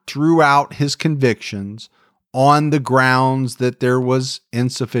Court threw out his convictions on the grounds that there was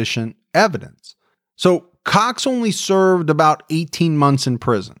insufficient evidence. So Cox only served about 18 months in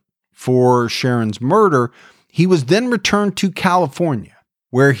prison for Sharon's murder. He was then returned to California,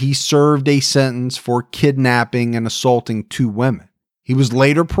 where he served a sentence for kidnapping and assaulting 2 women. He was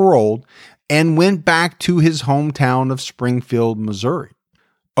later paroled and went back to his hometown of Springfield, Missouri.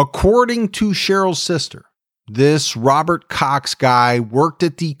 According to Cheryl's sister, this Robert Cox guy worked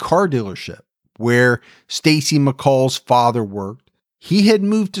at the car dealership where Stacy McCall's father worked. He had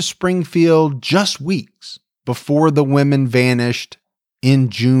moved to Springfield just weeks before the women vanished in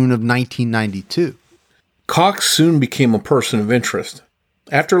June of 1992. Cox soon became a person of interest.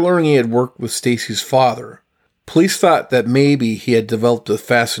 After learning he had worked with Stacy's father, police thought that maybe he had developed a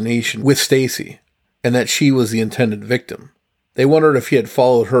fascination with Stacy and that she was the intended victim. They wondered if he had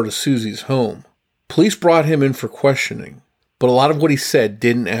followed her to Susie's home. Police brought him in for questioning, but a lot of what he said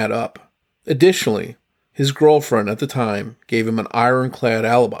didn't add up. Additionally, his girlfriend at the time gave him an ironclad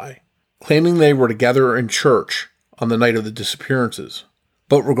alibi, claiming they were together in church on the night of the disappearances.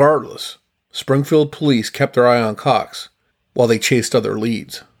 But regardless, Springfield police kept their eye on Cox while they chased other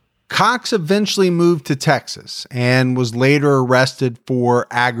leads. Cox eventually moved to Texas and was later arrested for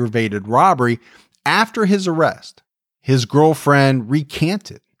aggravated robbery. After his arrest, his girlfriend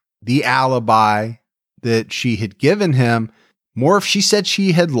recanted the alibi that she had given him. More, she said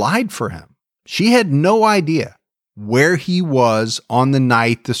she had lied for him. She had no idea where he was on the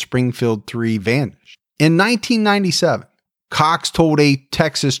night the Springfield 3 vanished. In 1997, Cox told a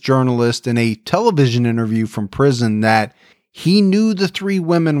Texas journalist in a television interview from prison that he knew the 3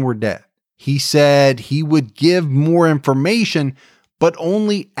 women were dead. He said he would give more information, but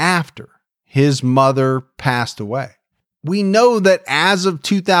only after his mother passed away. We know that as of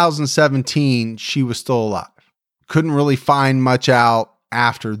 2017, she was still alive. Couldn't really find much out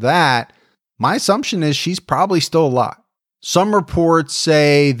after that. My assumption is she's probably still alive. Some reports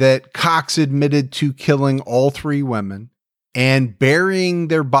say that Cox admitted to killing all 3 women and burying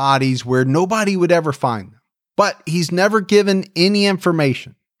their bodies where nobody would ever find them. But he's never given any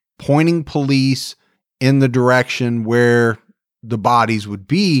information pointing police in the direction where the bodies would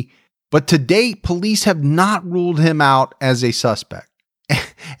be. But to date, police have not ruled him out as a suspect.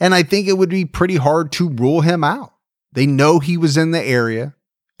 And I think it would be pretty hard to rule him out. They know he was in the area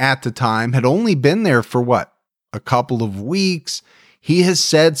at the time, had only been there for a couple of weeks. He has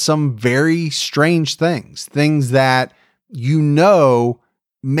said some very strange things that,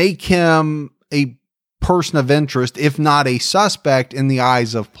 make him a person of interest, if not a suspect in the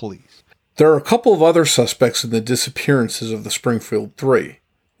eyes of police. There are a couple of other suspects in the disappearances of the Springfield 3.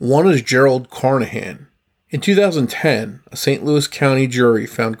 One is Gerald Carnahan. In 2010, a St. Louis County jury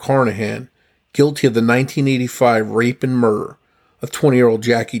found Carnahan guilty of the 1985 rape and murder of 20-year-old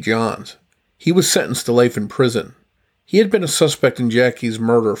Jackie Johns. He was sentenced to life in prison. He had been a suspect in Jackie's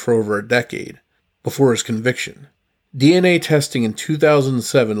murder for over a decade before his conviction. DNA testing in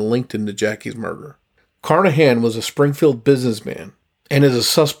 2007 linked him to Jackie's murder. Carnahan was a Springfield businessman and is a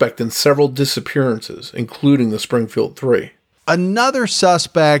suspect in several disappearances, including the Springfield 3. Another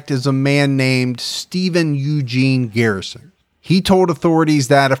suspect is a man named Stephen Eugene Garrison. He told authorities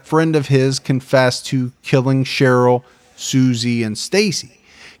that a friend of his confessed to killing Cheryl, Susie, and Stacy.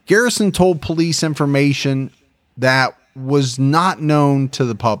 Garrison told police information that was not known to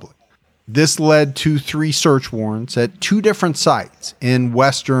the public. This led to 3 search warrants at 2 different sites in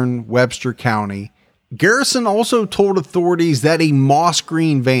western Webster County. Garrison also told authorities that a moss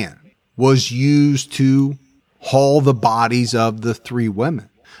green van was used to haul the bodies of the 3 women.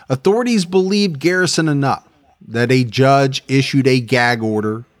 Authorities believed Garrison enough that a judge issued a gag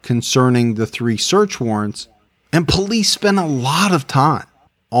order concerning the 3 search warrants, And police spent a lot of time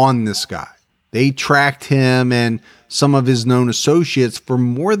on this guy. They tracked him and some of his known associates for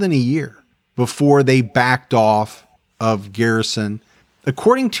more than a year before they backed off of Garrison.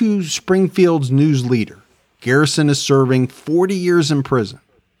 According to Springfield's news leader, Garrison is serving 40 years in prison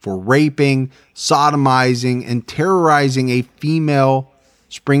for raping, sodomizing, and terrorizing a female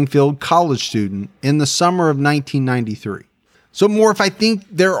Springfield college student in the summer of 1993. So, Morph, I think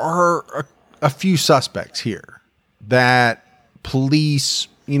there are a few suspects here that police,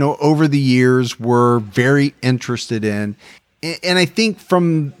 over the years were very interested in. And I think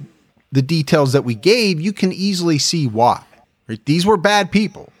from the details that we gave, you can easily see why. Right? These were bad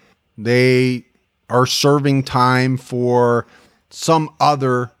people. They are serving time for some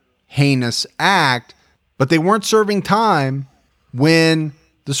other heinous act, but they weren't serving time when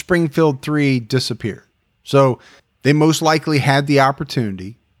the Springfield 3 disappeared. So they most likely had the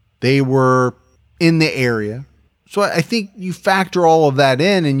opportunity. They were in the area. So I think you factor all of that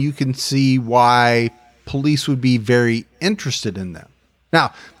in and you can see why police would be very interested in them.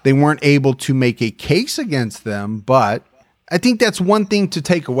 Now, they weren't able to make a case against them, but I think that's one thing to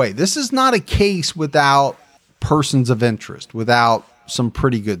take away. This is not a case without persons of interest, without some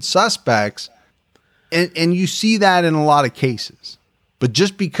pretty good suspects. And you see that in a lot of cases. But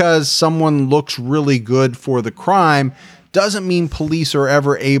just because someone looks really good for the crime doesn't mean police are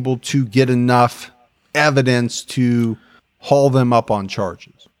ever able to get enough evidence to haul them up on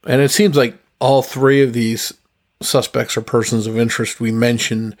charges. And it seems like all three of these suspects or persons of interest we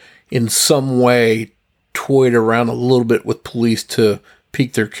mentioned in some way toyed around a little bit with police to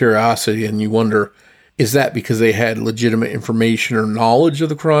pique their curiosity. And you wonder, is that because they had legitimate information or knowledge of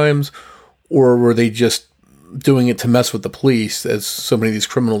the crimes, or were they just doing it to mess with the police, as so many of these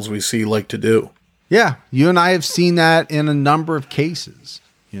criminals we see like to do? Yeah, you and I have seen that in a number of cases.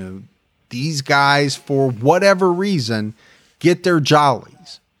 These guys, for whatever reason, get their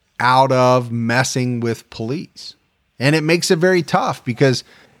jollies out of messing with police. And it makes it very tough because,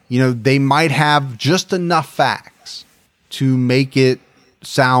 they might have just enough facts to make it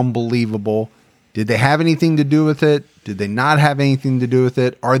sound believable. Did they have anything to do with it? Did they not have anything to do with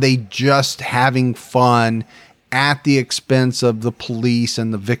it? Are they just having fun at the expense of the police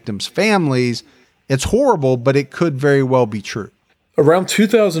and the victims' families? It's horrible, but it could very well be true. Around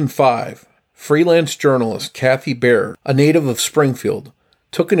 2005, freelance journalist Kathy Baird, a native of Springfield,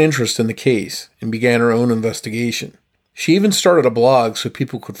 took an interest in the case and began her own investigation. She even started a blog so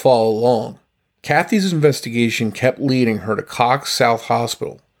people could follow along. Kathy's investigation kept leading her to Cox South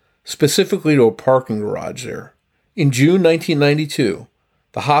Hospital, specifically to a parking garage there. In June 1992,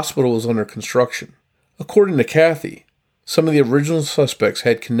 the hospital was under construction. According to Kathy, some of the original suspects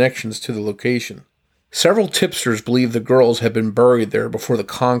had connections to the location. Several tipsters believed the girls had been buried there before the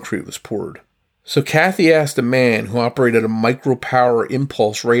concrete was poured. So Kathy asked a man who operated a micro-power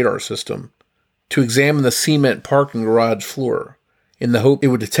impulse radar system to examine the cement parking garage floor in the hope it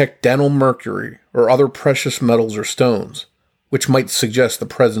would detect dental mercury or other precious metals or stones, which might suggest the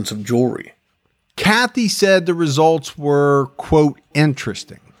presence of jewelry. Kathy said the results were, quote,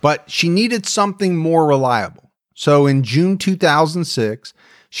 interesting, but she needed something more reliable. So in June 2006,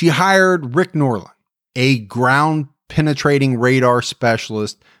 she hired Rick Norland, a ground-penetrating radar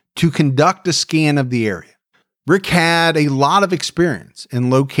specialist, to conduct a scan of the area. Rick had a lot of experience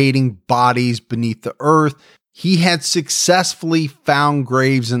in locating bodies beneath the earth. He had successfully found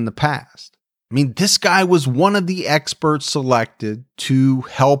graves in the past. This guy was one of the experts selected to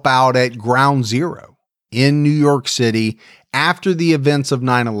help out at Ground Zero in New York City after the events of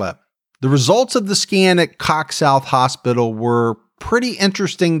 9/11. The results of the scan at Cox South Hospital were pretty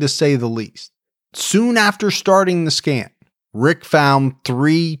interesting to say the least. Soon after starting the scan, Rick found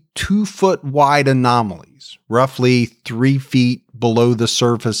 3 2-foot wide anomalies, roughly 3 feet below the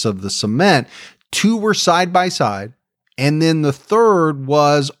surface of the cement. 2 were side by side, and then the third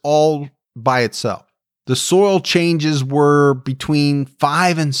was all by itself. The soil changes were between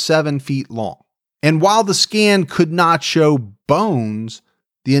 5 and 7 feet long. And while the scan could not show bones,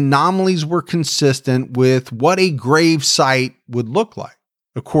 the anomalies were consistent with what a grave site would look like,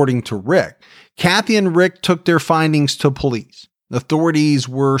 according to Rick. Kathy and Rick took their findings to police. Authorities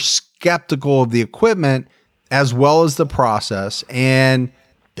were skeptical of the equipment as well as the process, and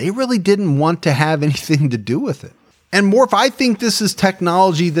they really didn't want to have anything to do with it. And Morph, I think this is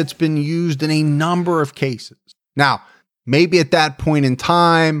technology that's been used in a number of cases. Now, maybe at that point in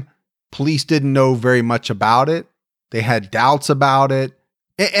time, police didn't know very much about it. They had doubts about it.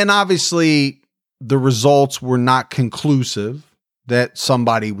 And obviously, the results were not conclusive that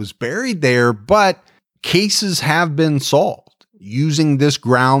somebody was buried there, but cases have been solved using this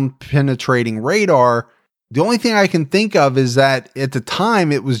ground penetrating radar The only thing I can think of is that at the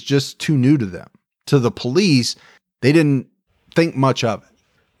time it was just too new to them. To the police, they didn't think much of it.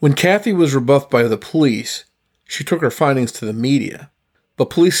 When Kathy was rebuffed by the police, she took her findings to the media, but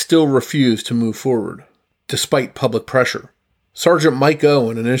police still refused to move forward, despite public pressure. Sergeant Mike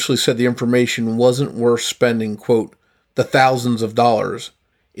Owen initially said the information wasn't worth spending, quote, the thousands of dollars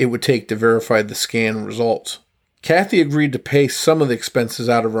it would take to verify the scan results. Kathy agreed to pay some of the expenses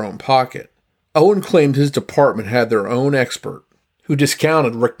out of her own pocket. Owen claimed his department had their own expert, who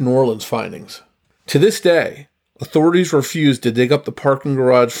discounted Rick Norland's findings. To this day, authorities refused to dig up the parking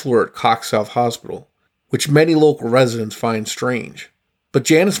garage floor at Cox South Hospital, which many local residents find strange. But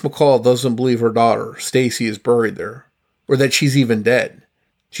Janice McCall doesn't believe her daughter, Stacy, is buried there, or that she's even dead.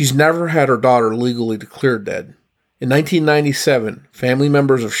 She's never had her daughter legally declared dead. In 1997, family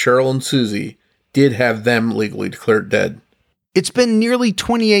members of Cheryl and Susie did have them legally declared dead. It's been nearly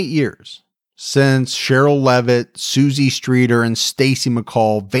 28 years since Cheryl Levitt, Susie Streeter, and Stacy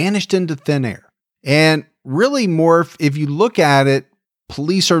McCall vanished into thin air. And really, Morph, if you look at it,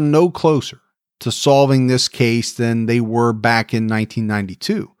 police are no closer to solving this case than they were back in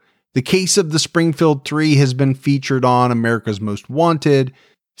 1992. The case of the Springfield 3 has been featured on America's Most Wanted,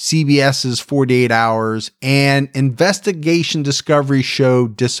 CBS's 48 Hours, and investigation discovery show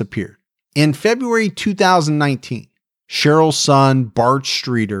Disappeared. In February 2019, Cheryl's son, Bart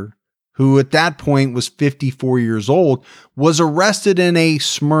Streeter, who at that point was 54 years old, was arrested in a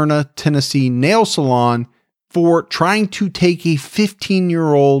Smyrna, Tennessee nail salon for trying to take a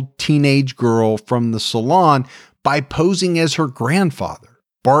 15-year-old teenage girl from the salon by posing as her grandfather.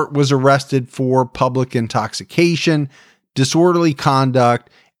 Bart was arrested for public intoxication, disorderly conduct,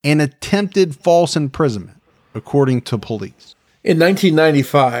 and attempted false imprisonment, according to police. In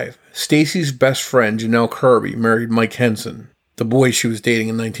 1995, Stacy's best friend, Janelle Kirby, married Mike Henson, the boy she was dating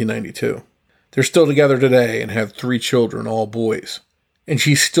in 1992. They're still together today and have 3 children, all boys. And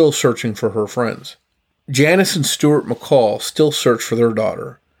she's still searching for her friends. Janice and Stuart McCall still search for their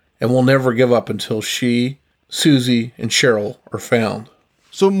daughter and will never give up until she, Susie, and Cheryl are found.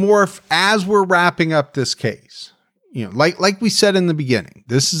 So, Morph, as we're wrapping up this case, like we said in the beginning,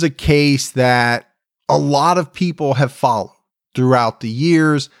 this is a case that a lot of people have followed throughout the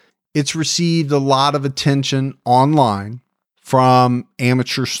years. It's received a lot of attention online from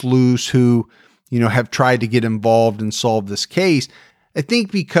amateur sleuths who, have tried to get involved and solve this case. I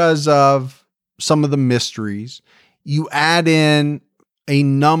think because of some of the mysteries, you add in a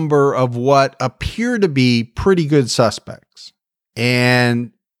number of what appear to be pretty good suspects.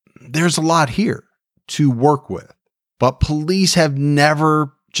 And there's a lot here to work with, but police have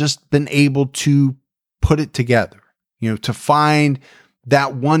never just been able to put it together, to find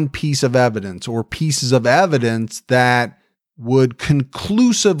that one piece of evidence or pieces of evidence that would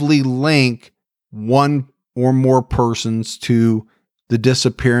conclusively link one or more persons to the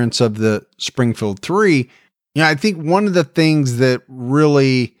disappearance of the Springfield 3. I think one of the things that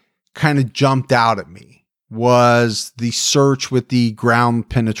really kind of jumped out at me was the search with the ground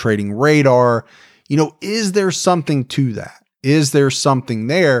penetrating radar. Is there something to that? Is there something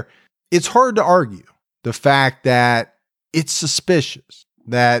there? It's hard to argue the fact that it's suspicious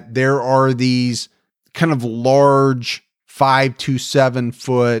that there are these kind of large 5 to 7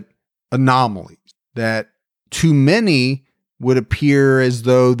 foot anomalies that to many would appear as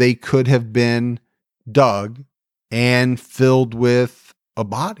though they could have been dug and filled with a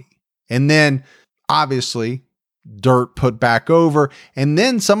body. And then obviously dirt put back over, and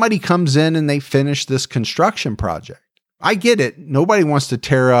then somebody comes in and they finish this construction project. I get it. Nobody wants to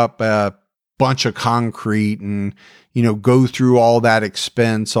tear up a bunch of concrete and, go through all that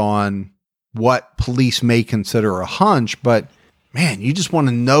expense on what police may consider a hunch, but man, you just want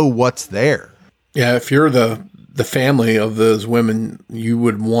to know what's there. Yeah, if you're the family of those women, you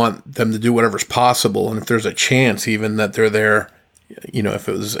would want them to do whatever's possible. And if there's a chance even that they're there, if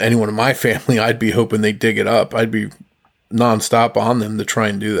it was anyone in my family, I'd be hoping they dig it up. I'd be nonstop on them to try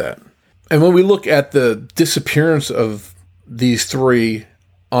and do that. And when we look at the disappearance of these 3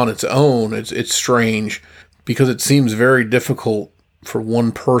 on its own, it's strange because it seems very difficult for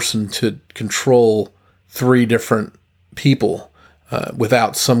one person to control 3 different people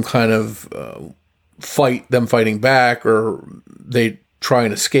without some kind of them fighting back, or they try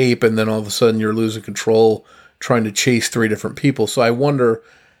and escape, and then all of a sudden you're losing control trying to chase 3 different people. So I wonder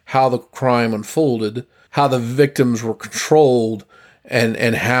how the crime unfolded, how the victims were controlled,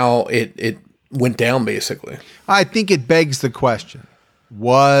 and how it went down, basically. I think it begs the question,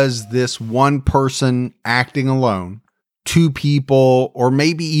 was this one person acting alone, 2 people, or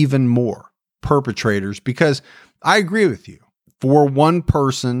maybe even more perpetrators? Because I agree with you. For one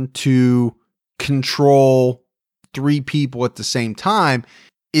person to control 3 people at the same time,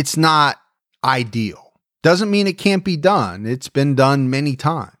 it's not ideal. Doesn't mean it can't be done. It's been done many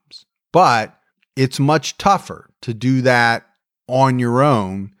times, but it's much tougher to do that on your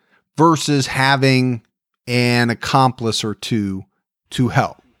own versus having an accomplice or two to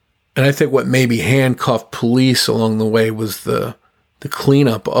help. And I think what maybe handcuffed police along the way was the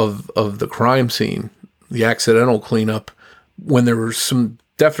cleanup of the crime scene, the accidental cleanup, when there were some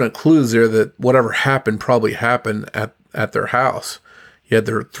definite clues there that whatever happened probably happened at their house. You had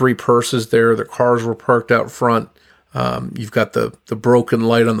their 3 purses there, their cars were parked out front. You've got the broken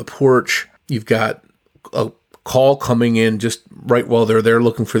light on the porch. You've got a call coming in just right while they're there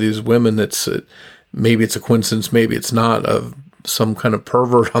looking for these women. That's maybe it's a coincidence, maybe it's not, of some kind of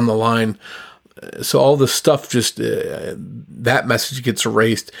pervert on the line. So all this stuff, just that message gets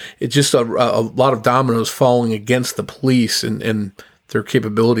erased. It's just a lot of dominoes falling against the police and their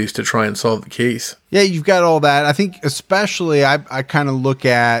capabilities to try and solve the case. Yeah, you've got all that. I think especially I kind of look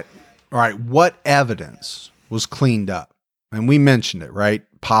at, all right, what evidence was cleaned up? And we mentioned it, right?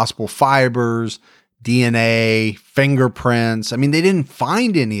 Possible fibers, DNA, fingerprints. I mean, they didn't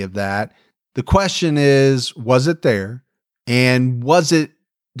find any of that. The question is, was it there? And was it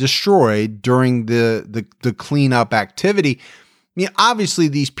destroyed during the cleanup activity? I mean, obviously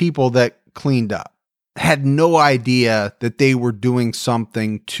these people that cleaned up had no idea that they were doing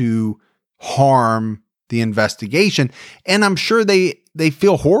something to harm the investigation. And I'm sure they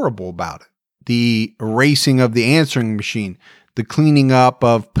feel horrible about it. The erasing of the answering machine, the cleaning up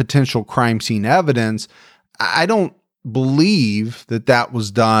of potential crime scene evidence. I don't believe that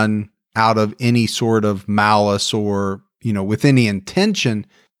was done out of any sort of malice or, with any intention,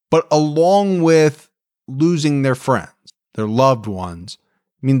 but along with losing their friends, their loved ones.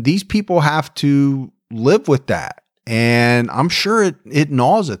 I mean, these people have to live with that. And I'm sure it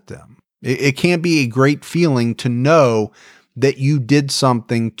gnaws at them. It can't be a great feeling to know that you did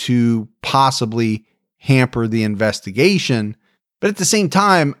something to possibly hamper the investigation. But at the same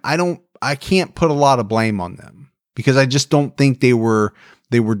time, I can't put a lot of blame on them because I just don't think they were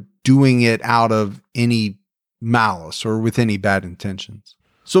doing it out of any malice or with any bad intentions.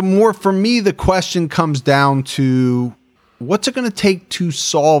 So more for me, the question comes down to what's it going to take to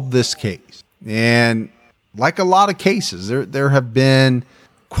solve this case? And like a lot of cases, there have been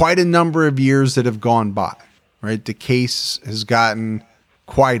quite a number of years that have gone by, right? The case has gotten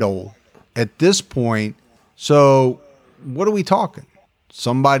quite old at this point. So what are we talking?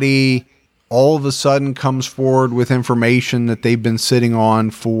 Somebody all of a sudden comes forward with information that they've been sitting on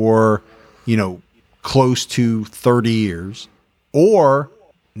for, close to 30 years. Or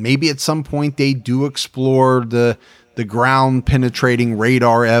maybe at some point they do explore the ground penetrating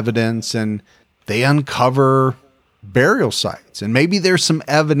radar evidence and they uncover burial sites. And maybe there's some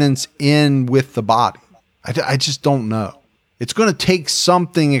evidence in with the body. I just don't know. It's going to take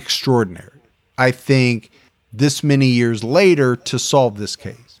something extraordinary, I think, this many years later to solve this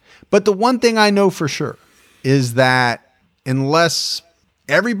case. But the one thing I know for sure is that unless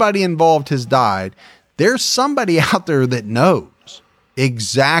everybody involved has died, there's somebody out there that knows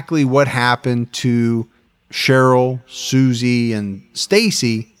exactly what happened to Cheryl, Susie, and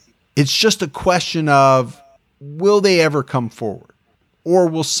Stacy. It's just a question of, will they ever come forward? Or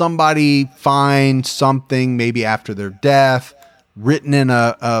will somebody find something maybe after their death written in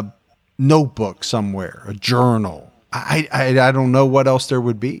a notebook somewhere, a journal? I don't know what else there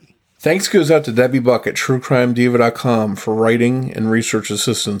would be. Thanks goes out to Debbie Buck at TrueCrimeDiva.com for writing and research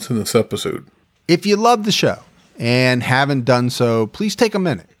assistance in this episode. If you love the show and haven't done so, please take a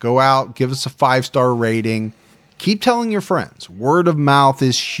minute. Go out, give us a 5-star rating. Keep telling your friends. Word of mouth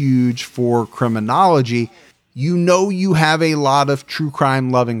is huge for criminology. You have a lot of true crime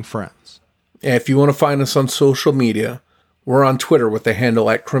loving friends. And if you want to find us on social media, we're on Twitter with the handle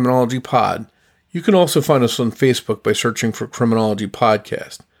 @CriminologyPod. You can also find us on Facebook by searching for Criminology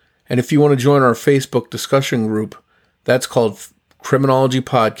Podcast. And if you want to join our Facebook discussion group, that's called Criminology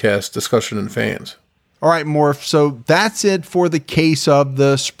Podcast Discussion and Fans. All right, Morph. So that's it for the case of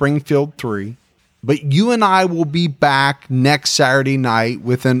the Springfield 3. But you and I will be back next Saturday night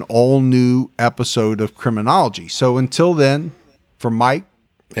with an all-new episode of Criminology. So until then, for Mike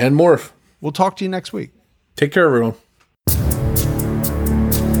and Morph, we'll talk to you next week. Take care, everyone.